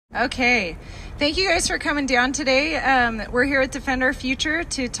Okay, thank you guys for coming down today. We're here at Defend Our Future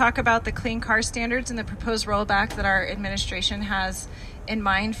to talk about the clean car standards and the proposed rollback that our administration has in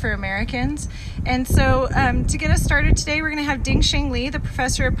mind for Americans. And so to get us started today, we're going to have Dingsheng Li, the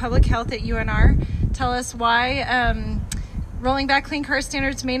professor of public health at UNR, tell us why rolling back clean car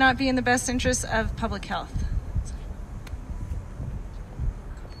standards may not be in the best interest of public health.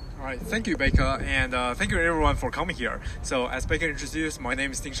 All right, thank you, Baker, and thank you everyone for coming here. So, as Baker introduced, my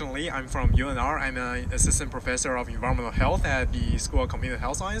name is Dingsheng Li. I'm from UNR. I'm an assistant professor of environmental health at the School of Community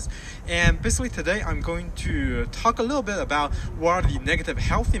Health Science. And basically today I'm going to talk a little bit about what are the negative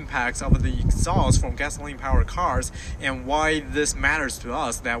health impacts of the exhaust from gasoline-powered cars and why this matters to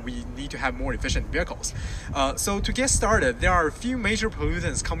us that we need to have more efficient vehicles. So to get started, there are a few major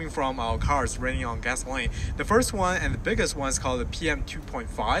pollutants coming from our cars running on gasoline. The first one and the biggest one is called the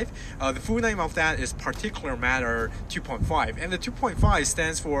PM2.5. The full name of that is particulate matter 2.5, and the 2.5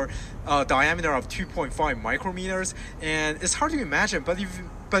 stands for diameter of 2.5 micrometers, and it's hard to imagine, but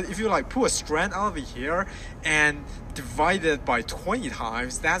if you like pull a strand out of the hair and divide it by 20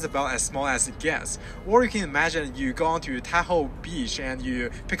 times, that's about as small as it gets. Or you can imagine you go onto Tahoe Beach and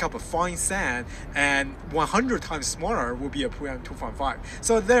you pick up a fine sand, and 100 times smaller will be a PM2.5.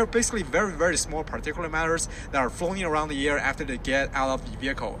 So they're basically very, very small particulate matters that are floating around the air after they get out of the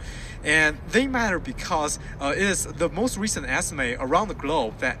vehicle. And they matter because it is the most recent estimate around the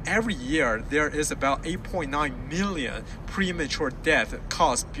globe that every year there is about 8.9 million premature deaths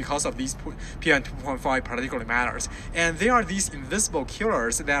caused because of these PM2.5 particulate matters. And they are these invisible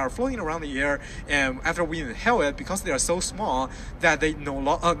killers that are floating around the air, and after we inhale it, because they are so small that they not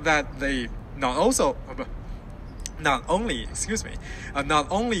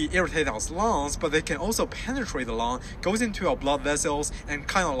only irritate our lungs, but they can also penetrate the lung, goes into our blood vessels, and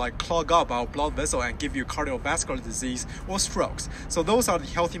kind of like clog up our blood vessel and give you cardiovascular disease or strokes. So those are the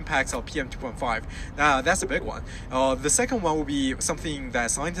health impacts of PM2.5. That's a big one. The second one will be something that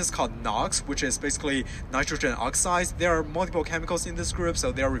scientists call NOx, which is basically nitrogen oxides. There are multiple chemicals in this group,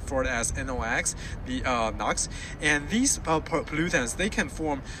 so they're referred as NOx, the NOx. And these pollutants, they can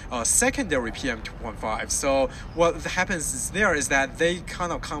form secondary PM2.5. So what happens is that they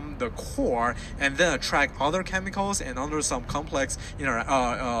kind of come the core and then attract other chemicals and under some complex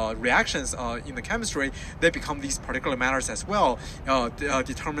reactions in the chemistry, they become these particulate matters as well,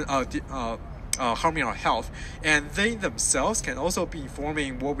 harming our health. And they themselves can also be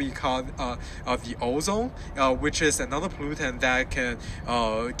forming what we call the ozone, which is another pollutant that can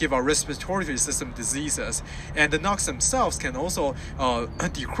give our respiratory system diseases. And the NOx themselves can also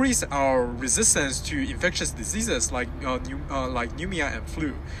decrease our resistance to infectious diseases like pneumonia and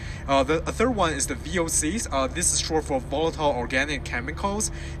flu. The third one is the VOCs. This is short for volatile organic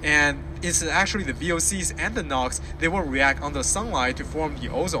chemicals, and it's actually the VOCs and the NOx, they will react under sunlight to form the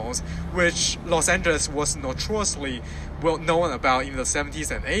ozones, which Los Angeles was notoriously well known about in the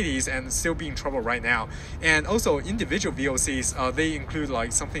 70s and 80s and still be in trouble right now. And also individual VOCs, they include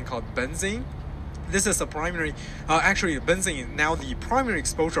like something called benzene. This is the primary, actually benzene, now the primary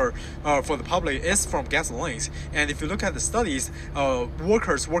exposure for the public is from gasolines. And if you look at the studies,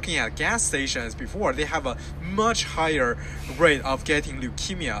 workers working at gas stations before, they have a much higher rate of getting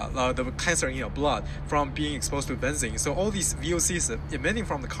leukemia, the cancer in your blood, from being exposed to benzene. So all these VOCs emitting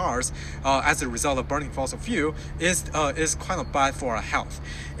from the cars as a result of burning fossil fuel is kind of bad for our health.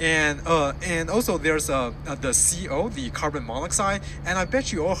 And also there's the CO, the carbon monoxide, and I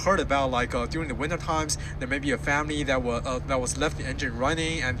bet you all heard about like during the winter times there may be a family that was left the engine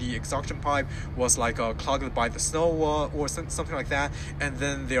running and the exhaustion pipe was like clogged by the snow or something like that, and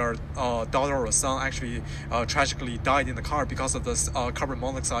then their daughter or son actually tragically died in the car because of this carbon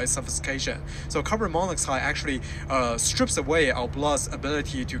monoxide suffocation. So carbon monoxide actually strips away our blood's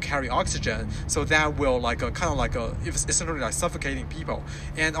ability to carry oxygen, so that will like it's essentially like suffocating people.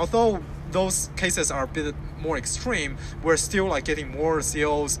 And although those cases are a bit more extreme, we're still like getting more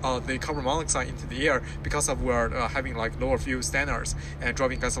COs, the carbon monoxide into the air because of we're having like lower fuel standards and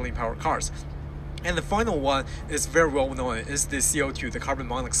driving gasoline powered cars. And the final one is very well known, is the CO2, the carbon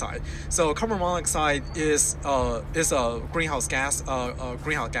monoxide. So carbon monoxide is a greenhouse gas,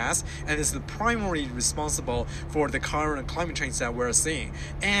 and is the primary responsible for the current climate change that we're seeing.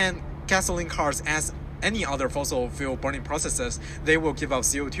 And gasoline cars, as any other fossil fuel burning processes, they will give out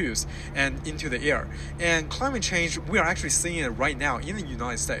CO2s and into the air. And climate change, we are actually seeing it right now in the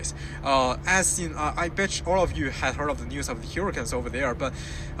United States. I bet all of you had heard of the news of the hurricanes over there, but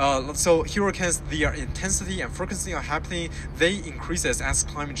so hurricanes, their intensity and frequency are happening, they increases as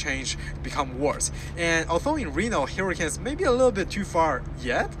climate change become worse. And although in Reno, hurricanes may be a little bit too far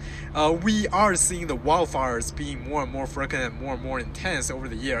yet, we are seeing the wildfires being more and more frequent and more intense over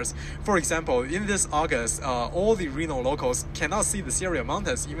the years. For example, in this August, all the Reno locals cannot see the Sierra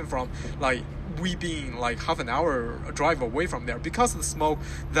Mountains even from we being half an hour drive away from there, because the smoke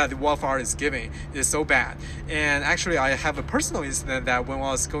that the wildfire is giving is so bad. And actually, I have a personal incident that when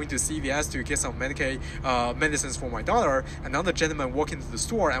I was going to CVS to get some Medicaid medicines for my daughter, another gentleman walked into the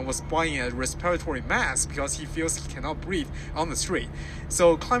store and was buying a respiratory mask because he feels he cannot breathe on the street.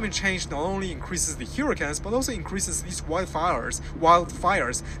 So climate change not only increases the hurricanes, but also increases these wildfires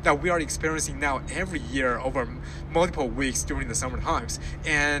that we are experiencing now every year over multiple weeks during the summer times.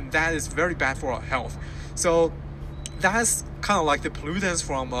 And that is very bad for our health. So that's kind of like the pollutants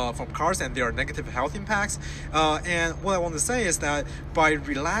from cars and their negative health impacts. And what I want to say is that by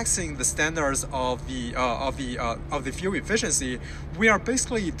relaxing the standards of the fuel efficiency, we are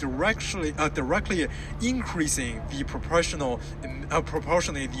basically directly increasing the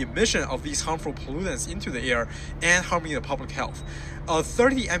proportionally the emission of these harmful pollutants into the air and harming the public health.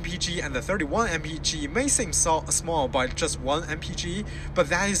 30 mpg and the 31 mpg may seem small by just 1 mpg,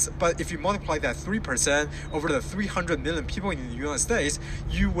 but if you multiply that 3% over the 300 million people in the United States,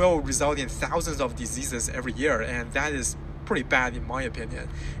 you will result in thousands of diseases every year, and that is pretty bad in my opinion.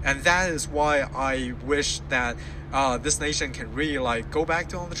 And that is why I wish that this nation can really go back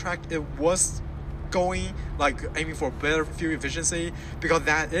to on the track it was going, aiming for better fuel efficiency, because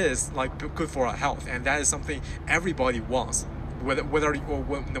that is good for our health, and that is something everybody wants.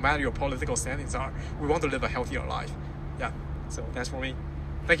 No matter your political standings are, we want to live a healthier life. Yeah, so that's for me.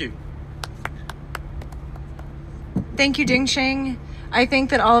 Thank you. Thank you, Dingsheng. I think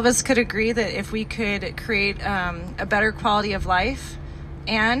that all of us could agree that if we could create a better quality of life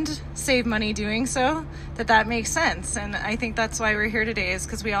and save money doing so, that makes sense. And I think that's why we're here today, is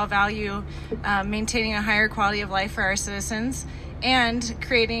because we all value maintaining a higher quality of life for our citizens and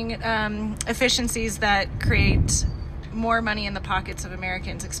creating efficiencies that create more money in the pockets of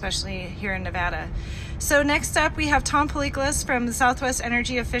Americans, especially here in Nevada. So next up, we have Tom Pelikulas from the Southwest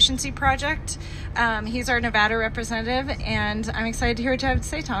Energy Efficiency Project. He's our Nevada representative, and I'm excited to hear what you have to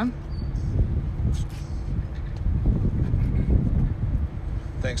say, Tom.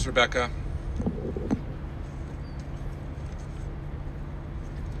 Thanks, Rebecca.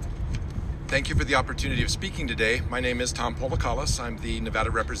 Thank you for the opportunity of speaking today. My name is Tom Pelikulas. I'm the Nevada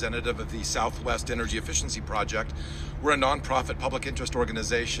representative of the Southwest Energy Efficiency Project. We're a nonprofit public interest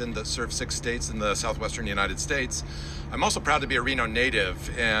organization that serves 6 states in the southwestern United States. I'm also proud to be a Reno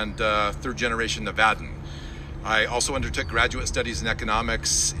native and third-generation Nevadan. I also undertook graduate studies in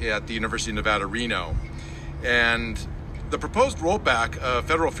economics at the University of Nevada, Reno. And the proposed rollback of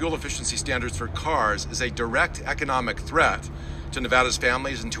federal fuel efficiency standards for cars is a direct economic threat to Nevada's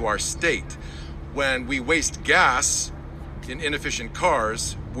families and to our state. When we waste gas in inefficient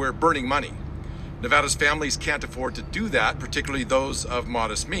cars, we're burning money. Nevada's families can't afford to do that, particularly those of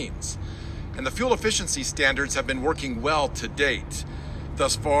modest means. And the fuel efficiency standards have been working well to date.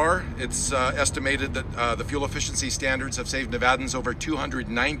 Thus far, it's estimated that the fuel efficiency standards have saved Nevadans over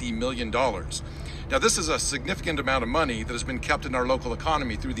 $290 million. Now, this is a significant amount of money that has been kept in our local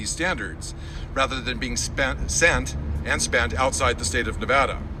economy through these standards, rather than being spent outside the state of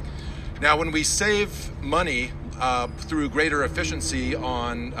Nevada. Now, when we save money through greater efficiency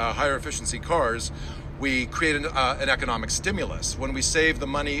on higher efficiency cars, we create an economic stimulus. When we save the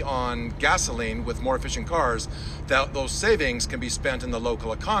money on gasoline with more efficient cars, those savings can be spent in the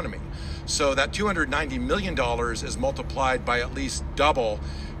local economy. So that $290 million is multiplied by at least double,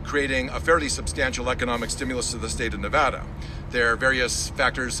 creating a fairly substantial economic stimulus to the state of Nevada. There are various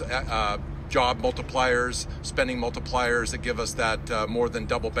factors, job multipliers, spending multipliers, that give us that more than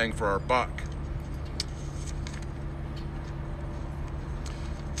double bang for our buck.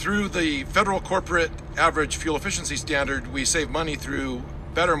 Through the federal corporate average fuel efficiency standard, we save money through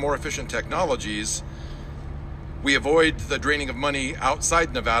better, more efficient technologies. We avoid the draining of money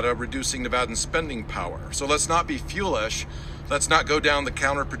outside Nevada, reducing Nevadan spending power. So let's not be fuelish. Let's not go down the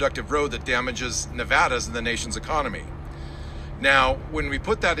counterproductive road that damages Nevada's and the nation's economy. Now, when we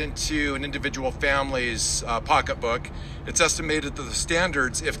put that into an individual family's pocketbook, it's estimated that the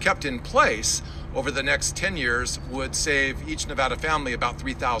standards, if kept in place over the next 10 years, would save each Nevada family about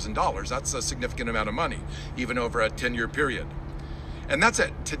 $3,000. That's a significant amount of money, even over a 10-year period. And that's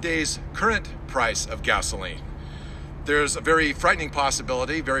at today's current price of gasoline. There's a very frightening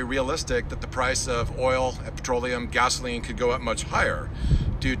possibility, very realistic, that the price of oil, petroleum, gasoline could go up much higher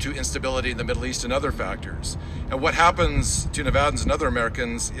due to instability in the Middle East and other factors. And what happens to Nevadans and other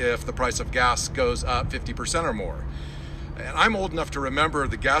Americans if the price of gas goes up 50% or more? And I'm old enough to remember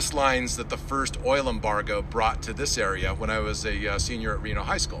the gas lines that the first oil embargo brought to this area when I was a senior at Reno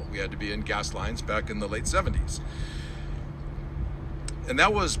High School. We had to be in gas lines back in the late 70s. And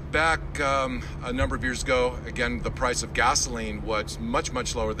that was back a number of years ago. Again, the price of gasoline was much,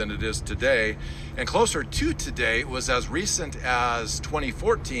 much lower than it is today. And closer to today was as recent as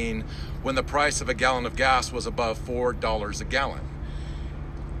 2014, when the price of a gallon of gas was above $4 a gallon.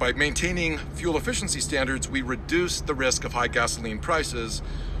 By maintaining fuel efficiency standards, we reduce the risk of high gasoline prices.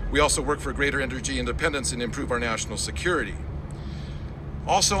 We also work for greater energy independence and improve our national security.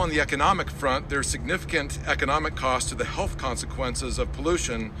 Also, on the economic front, there's significant economic cost to the health consequences of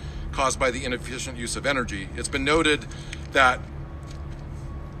pollution caused by the inefficient use of energy. It's been noted that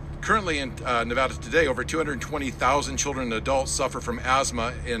currently in Nevada today, over 220,000 children and adults suffer from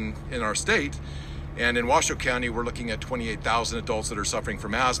asthma in our state. And in Washoe County, we're looking at 28,000 adults that are suffering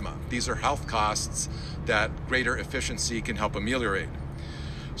from asthma. These are health costs that greater efficiency can help ameliorate.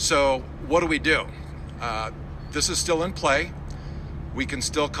 So what do we do? This is still in play. We can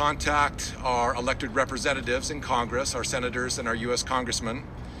still contact our elected representatives in Congress, our senators and our U.S. congressmen.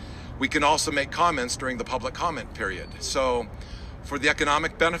 We can also make comments during the public comment period. So for the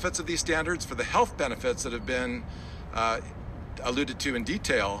economic benefits of these standards, for the health benefits that have been alluded to in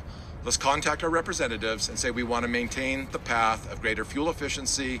detail, let's contact our representatives and say we want to maintain the path of greater fuel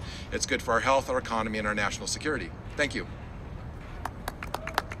efficiency. It's good for our health, our economy, and our national security. Thank you.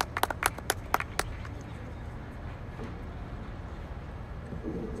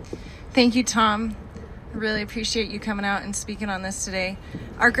 Thank you, Tom. I really appreciate you coming out and speaking on this today.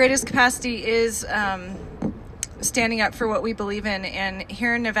 Our greatest capacity is standing up for what we believe in. And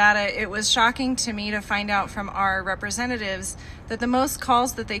here in Nevada, it was shocking to me to find out from our representatives that the most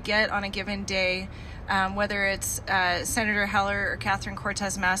calls that they get on a given day, whether it's Senator Heller or Catherine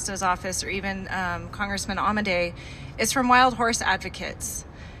Cortez Masto's office or even Congressman Amodei, is from wild horse advocates.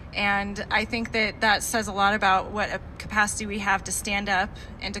 And I think that that says a lot about what a capacity we have to stand up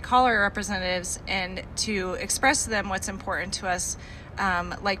and to call our representatives and to express to them what's important to us,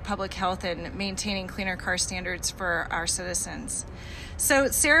 like public health and maintaining cleaner car standards for our citizens. So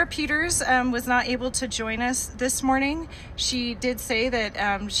Sarah Peters was not able to join us this morning. She did say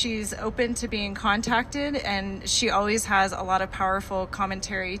that she's open to being contacted, and she always has a lot of powerful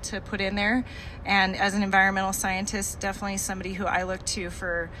commentary to put in there. And as an environmental scientist, definitely somebody who I look to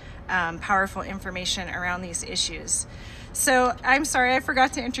for powerful information around these issues. So I'm sorry, I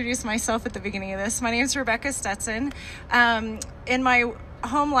forgot to introduce myself at the beginning of this. My name is Rebecca Stetson. In my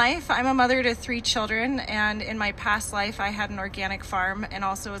home life, I'm a mother to 3 children, and in my past life, I had an organic farm and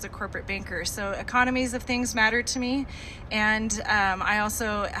also was a corporate banker. So economies of things matter to me, and I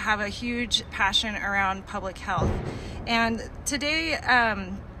also have a huge passion around public health. And today,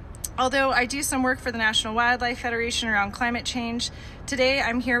 although I do some work for the National Wildlife Federation around climate change, today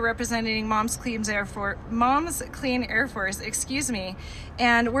I'm here representing Moms Clean Air Force,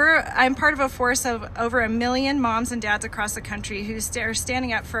 and I'm part of a force of over 1 million moms and dads across the country who are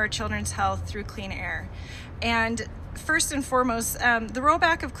standing up for our children's health through clean air. And first and foremost, the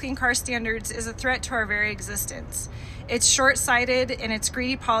rollback of clean car standards is a threat to our very existence. It's short-sighted and it's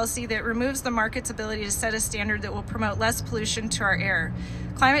greedy policy that removes the market's ability to set a standard that will promote less pollution to our air.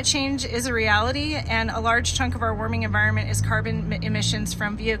 Climate change is a reality, and a large chunk of our warming environment is carbon emissions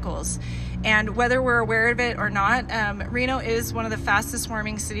from vehicles. And whether we're aware of it or not, Reno is one of the fastest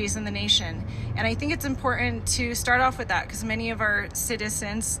warming cities in the nation. And I think it's important to start off with that because many of our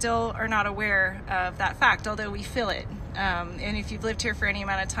citizens still are not aware of that fact, although we feel it. And if you've lived here for any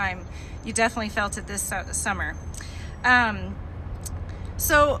amount of time, you definitely felt it this summer.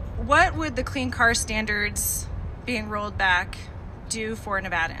 So what would the clean car standards being rolled back do for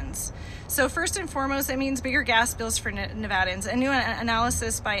Nevadans? So first and foremost, it means bigger gas bills for Nevadans. A new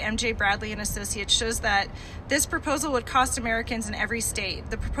analysis by MJ Bradley and Associates shows that this proposal would cost Americans in every state.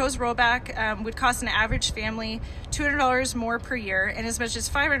 The proposed rollback would cost an average family $200 more per year and as much as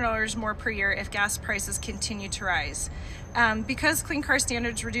 $500 more per year if gas prices continue to rise. Because clean car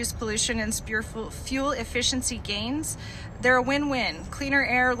standards reduce pollution and spur fuel efficiency gains, they're a win-win. Cleaner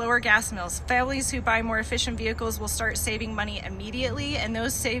air, lower gas bills. Families who buy more efficient vehicles will start saving money immediately, and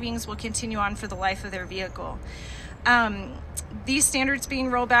those savings will continue on for the life of their vehicle. These standards being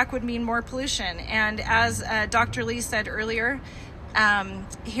rolled back would mean more pollution. And as Dr. Lee said earlier,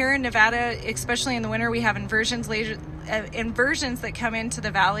 here in Nevada, especially in the winter, we have inversions inversions that come into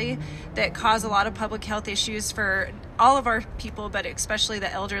the valley that cause a lot of public health issues for all of our people, but especially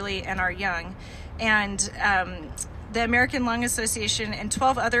the elderly and our young. And the American Lung Association and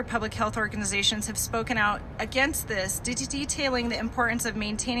 12 other public health organizations have spoken out against this, detailing the importance of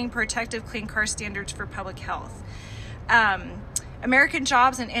maintaining protective clean car standards for public health. American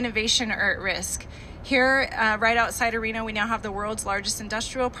jobs and innovation are at risk. Here, right outside Reno, we now have the world's largest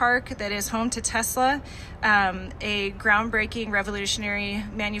industrial park that is home to Tesla, a groundbreaking, revolutionary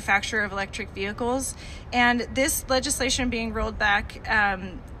manufacturer of electric vehicles. And this legislation being rolled back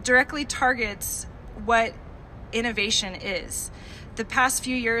directly targets what innovation is. The past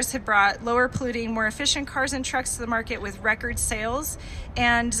few years have brought lower polluting, more efficient cars and trucks to the market with record sales.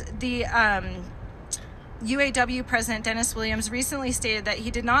 And the UAW President Dennis Williams recently stated that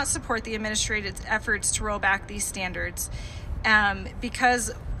he did not support the administration's efforts to roll back these standards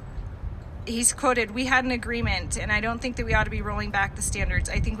because he's quoted, "We had an agreement, and I don't think that we ought to be rolling back the standards.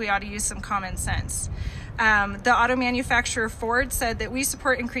 I think we ought to use some common sense." The auto manufacturer Ford said that we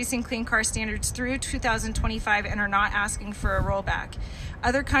support increasing clean car standards through 2025 and are not asking for a rollback.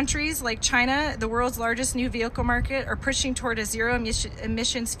 Other countries like China, the world's largest new vehicle market, are pushing toward a zero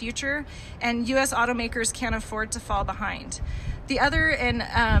emissions future, and U.S. automakers can't afford to fall behind. The other and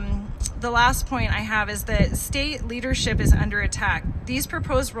the last point I have is that state leadership is under attack. These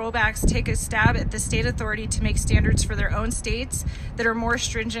proposed rollbacks take a stab at the state authority to make standards for their own states that are more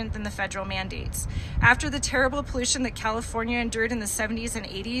stringent than the federal mandates. After the terrible pollution that California endured in the 70s and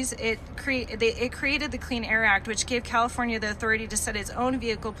 80s, it created the Clean Air Act, which gave California the authority to set its own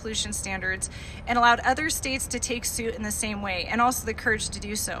vehicle pollution standards and allowed other states to take suit in the same way, and also the courage to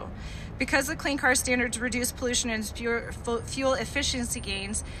do so. Because the clean car standards reduce pollution and fuel efficiency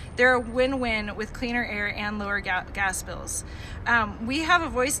gains, they're a win-win with cleaner air and lower gas bills. We have a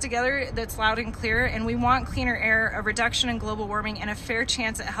voice together that's loud and clear, and we want cleaner air, a reduction in global warming, and a fair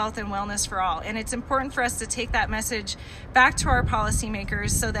chance at health and wellness for all. And it's important for us to take that message back to our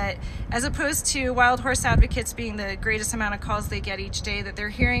policymakers so that, as opposed to wild horse advocates being the greatest amount of calls they get each day, that they're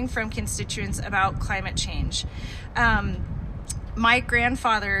hearing from constituents about climate change. My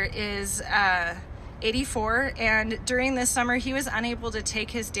grandfather is 84, and during this summer he was unable to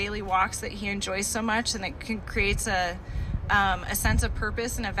take his daily walks that he enjoys so much, and that creates a sense of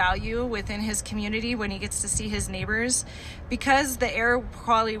purpose and a value within his community when he gets to see his neighbors, because the air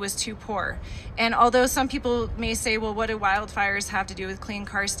quality was too poor. And although some people may say, well, what do wildfires have to do with clean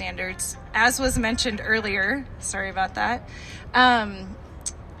car standards? As was mentioned earlier, sorry about that,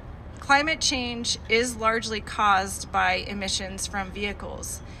 climate change is largely caused by emissions from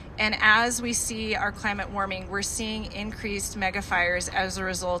vehicles. And as we see our climate warming, we're seeing increased megafires as a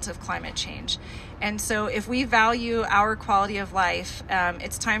result of climate change. And so if we value our quality of life,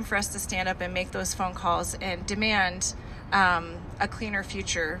 it's time for us to stand up and make those phone calls and demand a cleaner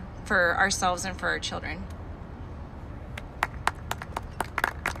future for ourselves and for our children.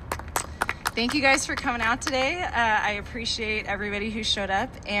 Thank you guys for coming out today. I appreciate everybody who showed up.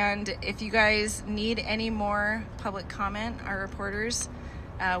 And if you guys need any more public comment, our reporters,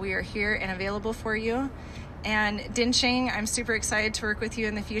 we are here and available for you. And Dinsheng, I'm super excited to work with you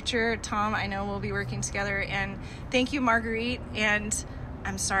in the future. Tom, I know we'll be working together. And thank you, Marguerite. And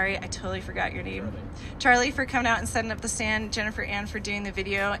I'm sorry, I totally forgot your name. Charlie, for coming out and setting up the stand. Jennifer Ann for doing the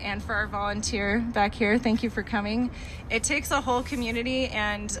video. And for our volunteer back here, thank you for coming. It takes a whole community,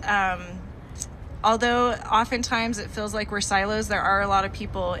 and although oftentimes it feels like we're silos, there are a lot of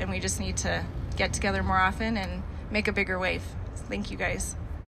people, and we just need to get together more often and make a bigger wave. Thank you guys.